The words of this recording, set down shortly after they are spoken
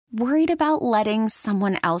Worried about letting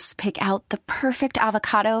someone else pick out the perfect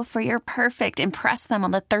avocado for your perfect impress them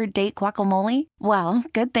on the third date guacamole? Well,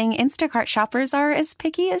 good thing Instacart shoppers are as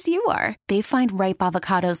picky as you are. They find ripe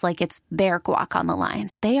avocados like it's their guac on the line.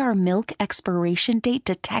 They are milk expiration date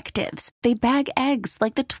detectives. They bag eggs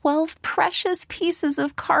like the 12 precious pieces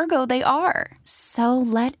of cargo they are. So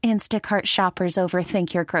let Instacart shoppers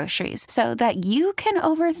overthink your groceries so that you can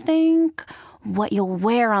overthink what you'll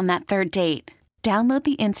wear on that third date. Download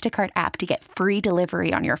the Instacart app to get free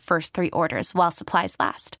delivery on your first 3 orders while supplies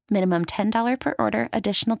last. Minimum $10 per order.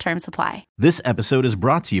 Additional terms apply. This episode is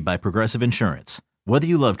brought to you by Progressive Insurance. Whether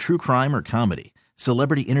you love true crime or comedy,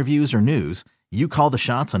 celebrity interviews or news, you call the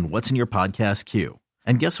shots on what's in your podcast queue.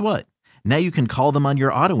 And guess what? Now you can call them on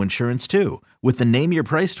your auto insurance too with the Name Your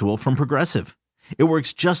Price tool from Progressive. It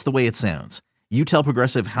works just the way it sounds. You tell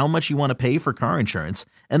Progressive how much you want to pay for car insurance,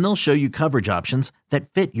 and they'll show you coverage options that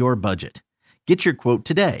fit your budget. Get your quote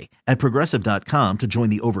today at Progressive.com to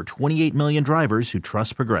join the over 28 million drivers who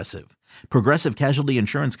trust Progressive. Progressive Casualty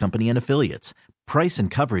Insurance Company and Affiliates. Price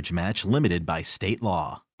and coverage match limited by state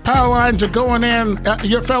law. Power lines are going in.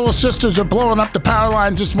 Your fellow sisters are blowing up the power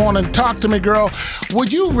lines this morning. Talk to me, girl.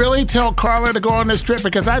 Would you really tell Carla to go on this trip?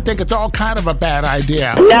 Because I think it's all kind of a bad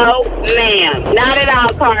idea. No, ma'am. Not at all,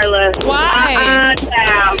 Carla. Why?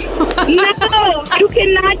 No, you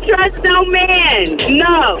cannot trust no man.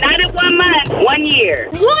 No, not in 1 month, 1 year.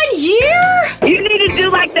 1 year? You need to do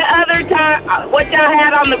like the other time, what y'all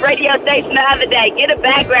had on the radio station the other day. Get a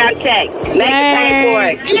background check. Make it pay for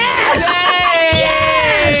it. Yes!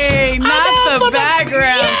 Yes! Hey, not the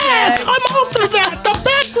background Yes, check. I'm all for that. The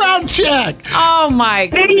background check. Oh, my.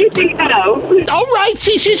 Then you can go. All right,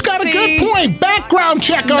 see, she's got a good point. Background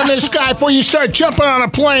check on this guy before you start jumping on a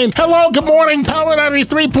plane. Hello, good morning, Power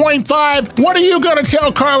 93.5. What are you going to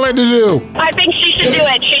tell Carla to do? I think she should do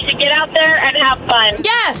it. She should get out there and have fun.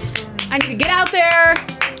 Yes! I need to get out there,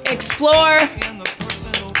 explore.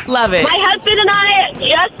 Love it. My husband and I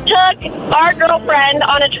just took our girlfriend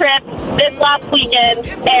on a trip this last weekend,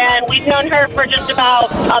 and we've known her for just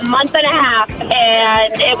about a month and a half,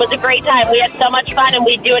 and it was a great time. We had so much fun, and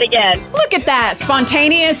we'd do it again. Look at that.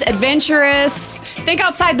 Spontaneous, adventurous. Think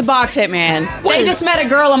outside the box, Hitman. Wait. They just met a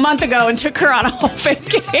girl a month ago and took her on a whole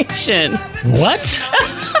vacation. What?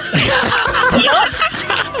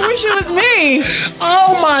 I wish it was me.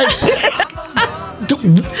 Oh, my.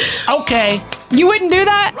 Okay. You wouldn't do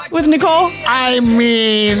that with Nicole? I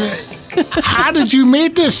mean, how did you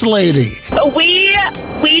meet this lady?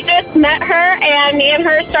 We just met her, and me and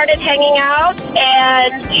her started hanging out,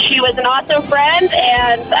 and she was an awesome friend,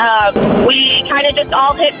 and we kind of just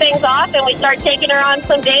all hit things off, and we started taking her on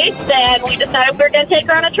some dates, and we decided we were going to take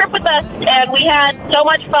her on a trip with us, and we had so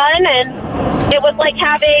much fun, and it was like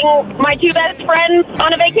having my 2 best friends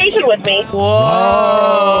on a vacation with me.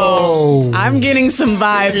 Whoa. I'm getting some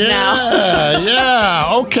vibes now.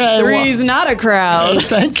 Yeah, okay. Three's not a crowd.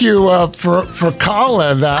 Thank you for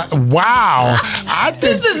calling. Wow. I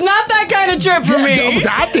think This is not that kind of trip for me. no,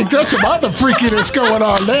 I think there's some other freakiness going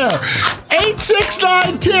on there.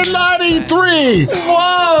 869-1093.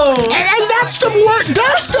 Whoa. And that's the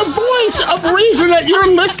voice of reason that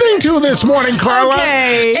you're listening to this morning, Carla.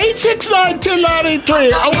 Okay.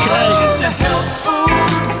 869-1093.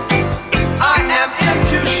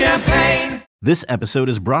 Okay. This episode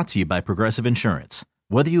is brought to you by Progressive Insurance.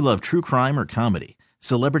 Whether you love true crime or comedy,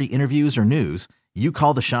 celebrity interviews or news, you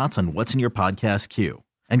call the shots on what's in your podcast queue.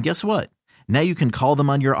 And guess what? Now you can call them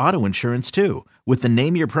on your auto insurance too with the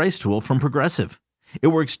Name Your Price tool from Progressive. It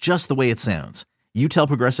works just the way it sounds. You tell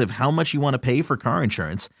Progressive how much you want to pay for car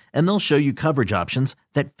insurance, and they'll show you coverage options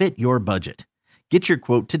that fit your budget. Get your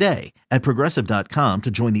quote today at Progressive.com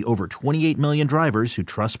to join the over 28 million drivers who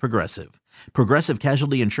trust Progressive. Progressive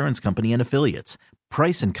Casualty Insurance Company and Affiliates.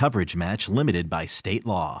 Price and coverage match limited by state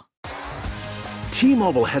law.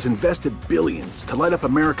 T-Mobile has invested billions to light up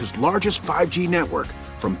America's largest 5G network,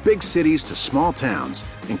 from big cities to small towns,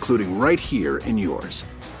 including right here in yours.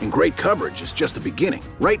 And great coverage is just the beginning.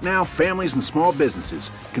 Right now, families and small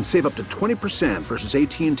businesses can save up to 20% versus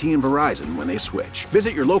AT&T and Verizon when they switch.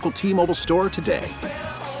 Visit your local T-Mobile store today.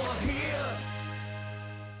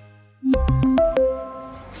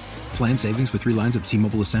 Plan savings with 3 lines of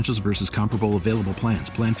T-Mobile Essentials versus comparable available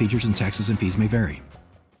plans. Plan features and taxes and fees may vary.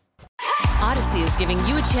 Odyssey is giving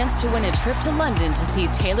you a chance to win a trip to London to see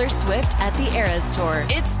Taylor Swift at the Eras Tour.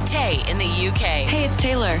 It's Tay in the UK. Hey, it's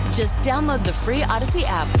Taylor. Just download the free Odyssey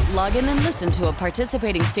app, log in and listen to a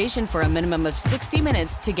participating station for a minimum of 60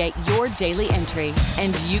 minutes to get your daily entry.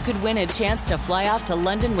 And you could win a chance to fly off to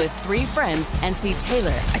London with 3 friends and see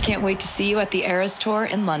Taylor. I can't wait to see you at the Eras Tour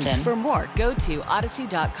in London. For more, go to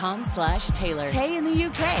odyssey.com/Taylor. Tay in the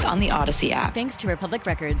UK. It's on the Odyssey app. Thanks to Republic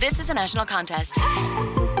Records. This is a national contest.